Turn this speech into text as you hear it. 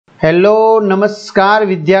Hello નમસ્કાર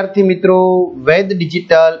વિદ્યાર્થી મિત્રો, વેદ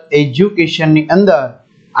ડિજિટલ એજ્યુકેશનની અંદર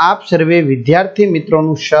આપ સર્વે વિદ્યાર્થી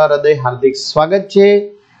મિત્રોનું સહૃદય હાર્દિક સ્વાગત છે।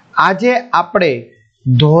 આજે આપણે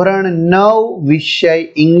ધોરણ 9 વિષય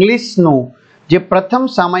ઇંગ્લિશનું જે પ્રથમ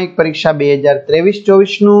સામયિક પરીક્ષા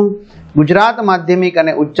 2023-24 નું ગુજરાત માધ્યમિક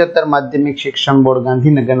અને ઉચ્ચતર માધ્યમિક શિક્ષણ બોર્ડ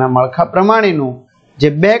ગાંધીનગરના માળખા પ્રમાણેનું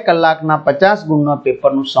જે 2 કલાકના 50 ગુણના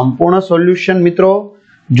પેપરનું સંપૂર્ણ સોલ્યુશન મિત્રો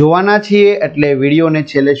જોવાના છીએ, એટલે વિડીયોને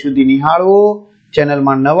છેલ્લે સુધી નિહાળવો।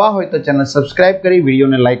 ચેનલમાં નવા હોય તો ચેનલ સબસ્ક્રાઇબ કરી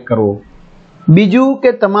વિડીયોને લાઈક કરવો। બીજું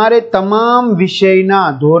કે તમારે તમામ વિષયના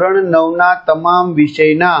ધોરણ 9 ના તમામ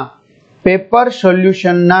વિષયના પેપર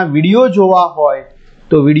સોલ્યુશનના વિડીયો જોવા હોય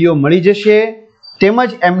તો વિડીયો મળી જશે, તેમજ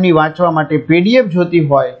એમની વાંચવા માટે પીડીએફ જોતી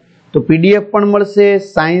હોય તો પીડીએફ પણ મળશે।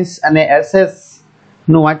 સાયન્સ અને એસએસ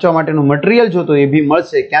નું વાંચવા માટેનું મટીરીયલ જોતો એ બી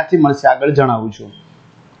મળશે। ક્યાંથી મળશે આગળ જણાવું છું।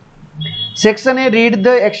 Section A read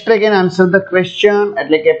the extract and answer the question,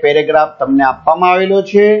 એટલે કે પેરેગ્રાફ તમને આપવામાં આવેલો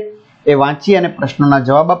છે, એ વાંચી અને પ્રશ્નોના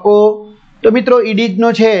જવાબ આપો। તો મિત્રો ઇડીજ નો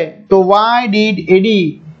છે, તો why did eddy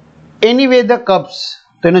anyway the cups,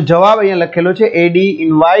 તો એનો જવાબ અહીંયા લખેલો છે, એડી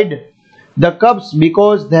invite the cups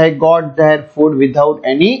because they got there food without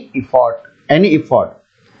any effort.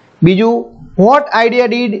 બીજું vote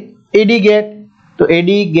idea did eddy gate, તો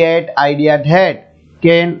એડી gate idea that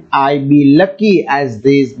can I be lucky as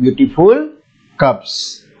these beautiful cups।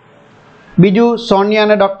 બીજું સોનિયા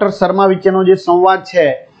અને ડોક્ટર શર્મા વચ્ચેનો જે સંવાદ છે,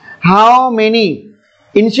 how many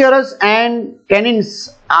insurers and canines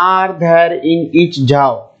are there in each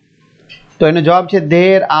jaw, તો એનો જવાબ છે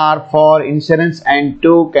there are 4 insurers and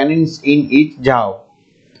 2 canines in each jaw।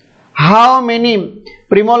 how many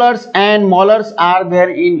premolars and molars are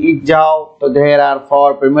there in each jaw, તો there are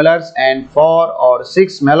 4 premolars and 4 or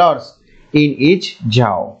 6 molars in each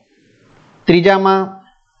jaw। ત્રીજામાં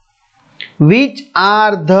which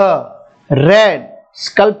are the red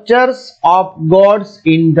sculptures of gods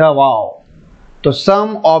in the vow, તો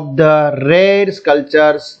some of the red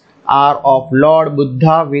sculptures are of Lord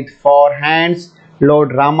Buddha with 4 hands,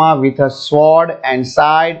 Lord Rama with a sword and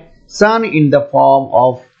side, sun in the form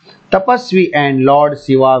of Tapasvi and Lord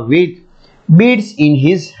Shiva with beads in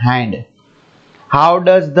his hand। how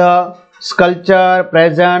does the sculpture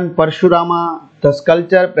present Parshurama, the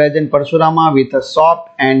sculpture present Parshurama with a soft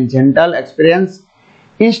and gentle experience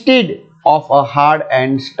instead of a hard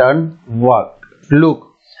and stern look।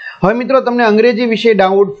 હવે મિત્રો તમને અંગ્રેજી વિશે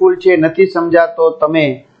doubtful છે, નથી સમજાતો, તમે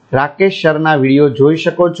Rakesh સરના video જોઈ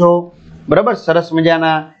શકો છો, બરાબર। સરસ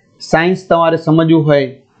મજાના સાયન્સ તમારે સમજવું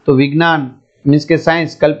હોય તો વિજ્ઞાન મીન્સ કે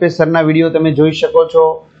સાયન્સ કલ્પેશ સરના વિડીયો તમે જોઈ શકો છો,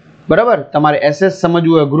 બરાબર। તમારે એસએસ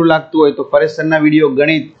સમજવું હોય, અઘરું લાગતું હોય તો પરેશ સરના વિડીયો,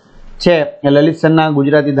 ગણિત છે લલિત સરના,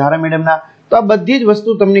 ગુજરાતી ધારા મેડમના, તો આ બધી જ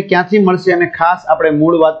વસ્તુ તમને ક્યાંથી મળશે। અને ખાસ આપણે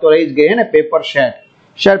મૂળ વાત તો રહી જ ગઈ ને, પેપર સેટ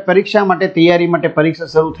સર પરીક્ષા માટે તૈયારી માટે પરીક્ષા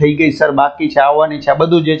શરૂ થઈ ગઈ સર, બાકી છે, આવવાની છે, આ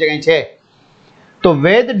બધું જે કંઈ છે, તો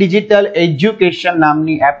વેદ ડિજિટલ એજ્યુકેશન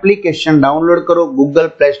નામની એપ્લિકેશન ડાઉનલોડ કરો ગૂગલ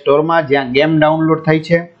પ્લે સ્ટોરમાં, જ્યાં ગેમ ડાઉનલોડ થઈ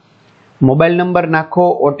છે। મોબાઈલ નંબર નાખો,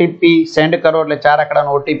 ઓટીપી સેન્ડ કરો, એટલે 4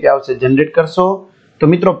 આંકડાનો ઓટીપી આવશે, જનરેટ કરશો તો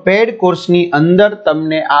મિત્રો પેડ કોર્સની અંદર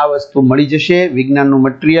તમને આ વસ્તુ મળી જશે। વિજ્ઞાનનું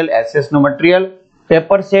મટીરીયલ, એસએસનું મટીરીયલ,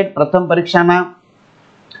 પેપર સેટ પ્રથમ પરીક્ષાના,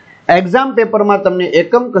 એક્ઝામ પેપરમાં તમને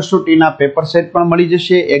એકમ કસોટીના પેપર સેટ પણ મળી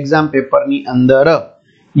જશે। એક્ઝામ પેપરની અંદર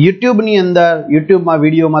યુટ્યુબમાં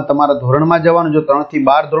વિડીયોમાં તમારા ધોરણમાં જવાનું, જો 3 થી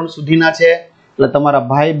 12 ધોરણ સુધીના છે એટલે તમારા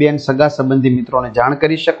ભાઈ બહેન સગા સંબંધી મિત્રોને જાણ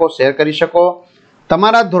કરી શકો, શેર કરી શકો।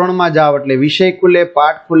 તમારા ધોરણમાં જાઓ એટલે વિષય ખુલે,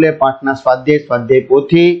 પાઠ ખુલે, પાઠના સ્વાધ્યાય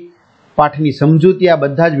પોથી, પાઠની સમજૂતી, આ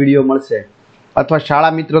બધા જ વિડીયો મળશે। અથવા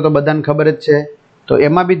શાળા મિત્રો તો બધાને ખબર જ છે, તો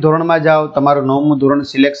એમાં બી ધોરણમાં જાઓ, તમારું 9મું ધોરણ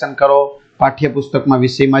સિલેક્શન કરો, પાઠ્યપુસ્તકમાં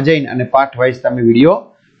વિષયમાં જઈને અને પાઠ વાઇઝ તમે વિડીયો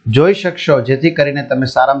જોઈ શકશો, જેથી કરીને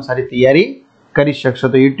તમે સારામાં સારી તૈયારી કરી શકશો।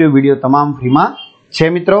 તો યુટ્યુબ વિડીયો તમામ ફ્રીમાં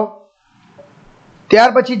છે મિત્રો। ત્યાર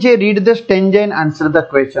પછી છે read the stanza and answer the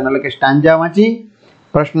question, એટલે કે સ્ટાન્જા વાંચી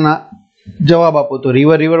પ્રશ્નના જવાબ આપો। તો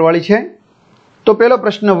રિવર વાળી છે, તો પહેલો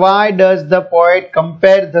પ્રશ્ન, why does the poet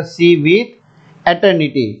compare the sea with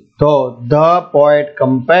eternity, તો the poet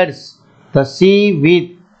compares the sea with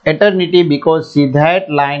eternity because sea that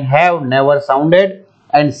line have never sounded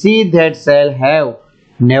and sea that sail have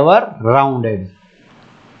never rounded।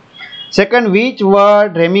 second, which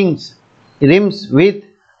word rhymes with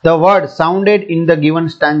the word sounded in the given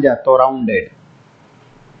stanza, તો rounded,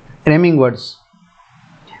 rhyming words।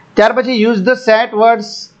 ત્યાર પછી use the set words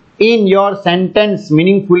in your sentence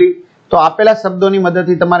meaningfully, તો આપેલા શબ્દોની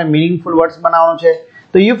મદદથી તમારે meaningful words બનાવવાનો છે।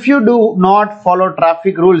 તો if you do not follow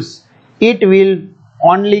traffic rules it will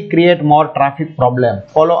only create more traffic problem,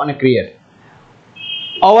 follow અને create।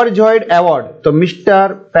 overjoyed award. So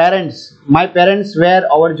Mr. Parents, my parents were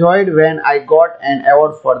overjoyed when I got an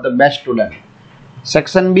award for the best student.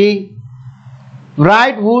 Section B,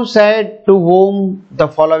 write who said to whom the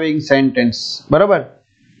following sentence. બરાબર.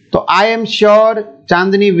 તો I am sure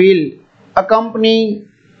Chandni will accompany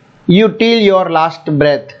you till your last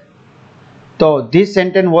breath. So this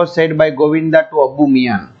sentence was said by Govinda to Abu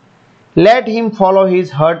Mian. Let him follow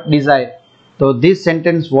his heart desire. So this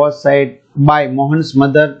sentence was said by Mohan's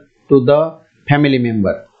mother to the family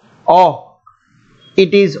member. Oh,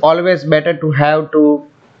 it is always better to have two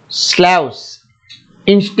slaves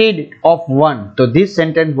instead of one. So this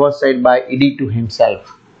sentence was said by Eddy to himself.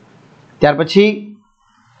 ત્યાર પછી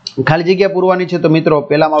ખાલી જગ્યા પૂરવાની છે. તો મિત્રો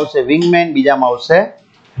પહેલામાં આવશે વિંગમેન, બીજામાં આવશે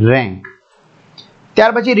રેન્ક.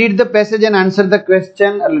 ત્યાર પછી read the passage and answer the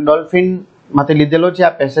question. એટલે ડોલ્ફિન માંથી લીધેલો છે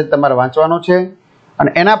આ પેસેજ, તમારે વાંચવાનો છે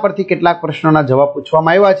અને એના પરથી કેટલાક પ્રશ્નોના જવાબ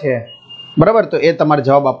પૂછવામાં આવ્યા છે. બરાબર, તો એ તમારે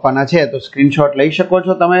જવાબ આપવાના છે. તો સ્ક્રીનશોટ લઈ શકો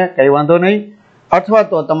છો તમે, કંઈ વાંધો નહીં, અથવા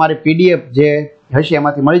તો તમારી પીડીએફ જે હશે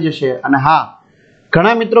એમાંથી મળી જશે. અને હા,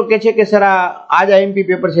 ઘણા મિત્રો કહે છે કે સર આ જ આઈએમપી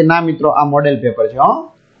પેપર છે. ના મિત્રો, આ મોડેલ પેપર છે.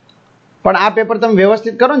 પણ આ પેપર તમે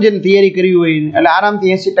વ્યવસ્થિત કરો ને, જેની તૈયારી કરી હોય, એટલે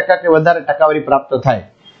આરામથી 80% કે વધારે ટકાવારી પ્રાપ્ત થાય.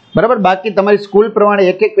 બરાબર, બાકી તમારી સ્કૂલ પ્રમાણે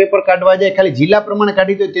એક એક પેપર કાઢવા જાય, ખાલી જિલ્લા પ્રમાણે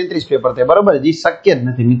કાઢી તો 33 પેપર થાય. બરાબર, જે શક્ય જ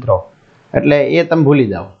નથી મિત્રો, એટલે એ તમે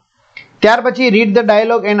ભૂલી જાઓ. ત્યાર પછી read the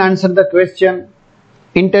dialogue and answer the question.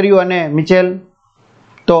 Interview અને મિચેલ,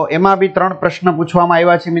 તો એમાં બી 3 પ્રશ્ન પૂછવામાં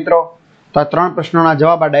આવ્યા છે મિત્રો. તો આ 3 પ્રશ્નોના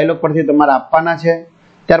જવાબ આ ડાયલોગ પરથી તમારે આપવાના છે.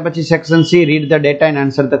 ત્યાર પછી section C, read the data and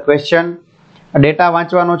answer the question. Data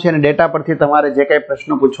વાંચવાનો છે અને ડેટા પરથી તમારે જે કંઈ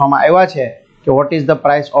પ્રશ્નો પૂછવામાં આવ્યા છે કે what is the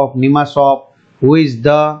price of Nima shop, who is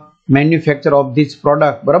the manufacture of this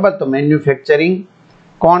product. બરાબર, તો મેન્યુફેક્ચરિંગ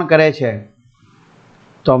કોણ કરે છે?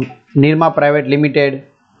 તો Nirma private limited.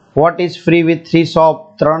 What is free with 3 shop,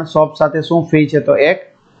 3 shop સાથે શું ફ્રી છે? તો એક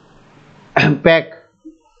પેક,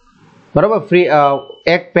 બરાબર, ફ્રી,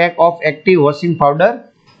 એક pack of active washing powder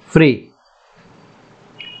free.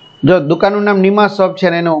 જો દુકાનનું નામ નિમા શોપ છે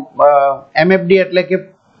ને એનું MFD એટલે કે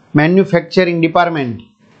manufacturing department,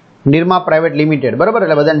 Nirma private limited. બરાબર,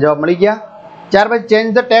 એટલે બધાને જવાબ મળી ગયા. ત્યાર પછી ચેન્જ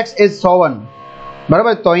ધ ટેક્સ ઇઝ સોવન.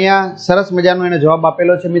 બરાબર, તો અહીંયા સરસ મજાનો એનો જવાબ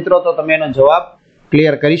આપેલો છે મિત્રો, તો તમે એનો જવાબ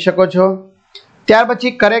ક્લિયર કરી શકો છો. ત્યાર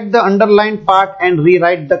પછી correct the underline part and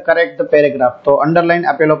rewrite the correct the paragraph. તો અંડરલાઇન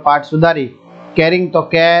આપેલો પાર્ટ સુધારી, કેરિંગ તો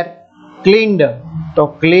કેર, ક્લીન્ડ તો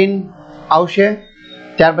ક્લીન આવશે.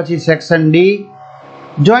 ત્યાર પછી section D,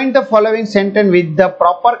 join the following sentence with the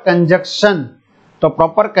proper conjunction. તો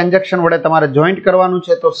પ્રોપર કન્જક્શન વડે તમારે જોઈન્ટ કરવાનું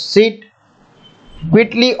છે. તો સીટ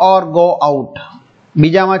ક્વિકલી ઓર ગો આઉટ.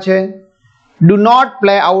 બીજામાં છે do not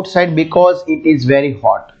play outside because it is very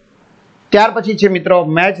hot. ત્યાર પછી છે મિત્રો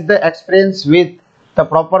match the experience with the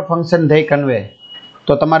proper function they convey.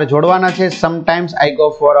 તો તમારે જોડવાના છે sometimes I go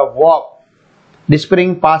for a walk,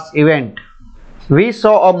 ડિસ્પરિંગ past event, V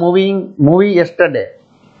so a movie yesterday.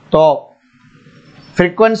 તો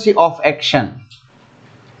frequency of action.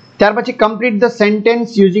 ત્યાર પછી complete the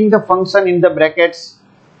sentence using the function in the brackets.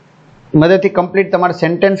 મદદથી complete તમારે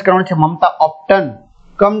sentence કરવાનું છે. મમતા ઓપ્ટન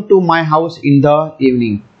come to my house in the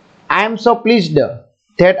evening. I M so pleased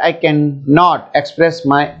that I cannot express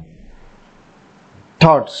my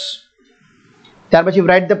thoughts. ત્યાર પછી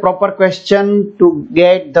write the proper question to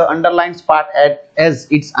get the underlined part as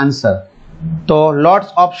its answer. તો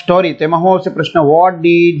lots of story, તો એમાં શું આવશે પ્રશ્ન? what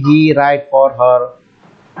did he write for her?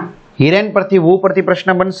 Hiren પરથી who પરથી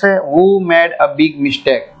પ્રશ્ન બનશે. who made a big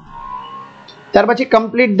mistake. ત્યાર પછી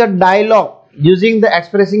complete the dialogue using the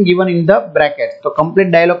expressing given in the brackets. તો complete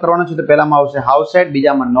dialogue કરવાનો છે. તો પહેલામાં આવશે how said,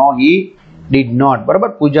 બીજામાં no he did not. બરાબર,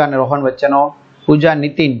 પૂજા અને રોહન વચ્ચેનો, પૂજા,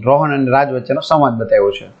 નીતિન, રોહન અને રાજ વચ્ચેનો સંવાદ બતાવ્યો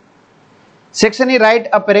છે. Section E, write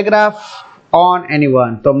a paragraph on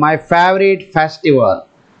anyone. તો માય ફેવરિટ ફેસ્ટિવલ.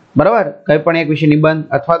 બરાબર, કંઈ પણ એક વિશે નિબંધ,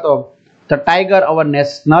 અથવા તો the tiger our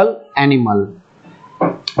national animal.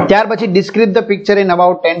 ત્યાર પછી ડિસ્ક્રિબ the picture in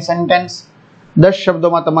about 10 sentence. 10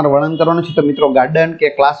 શબ્દોમાં તમારે વર્ણન કરવાનું છે. તો મિત્રો ગાર્ડન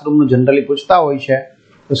કે ક્લાસરૂમનું જનરલી પૂછતા હોય છે,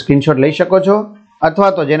 તો સ્ક્રીનશોટ લઈ શકો છો.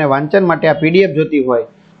 અથવા તો જેને વાંચન માટે આ પીડીએફ જોતી હોય,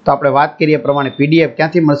 તો આપણે વાત કરીએ પ્રમાણે પીડીએફ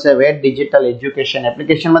ક્યાંથી મળશે? વેદ ડિજિટલ એજ્યુકેશન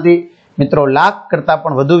એપ્લિકેશનમાંથી. મિત્રો 1 લાખ કરતાં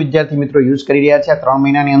પણ વધુ વિદ્યાર્થી મિત્રો યુઝ કરી રહ્યા છે આ 3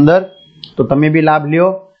 મહિનાની અંદર. તો તમે બી લાભ લ્યો.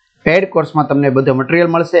 પેડ કોર્સમાં તમને બધું મટીરિયલ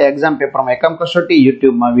મળશે. એક્ઝામ પેપરમાં એકમ કસોટી,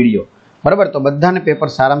 યુટ્યુબમાં વિડીયો. બરાબર, તો બધાને પેપર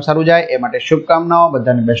સારામાં સારું જાય એ માટે શુભકામનાઓ.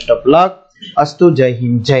 બધાને બેસ્ટ ઓફ લક. અસ્તુ. જય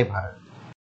હિન્દ, જય ભારત.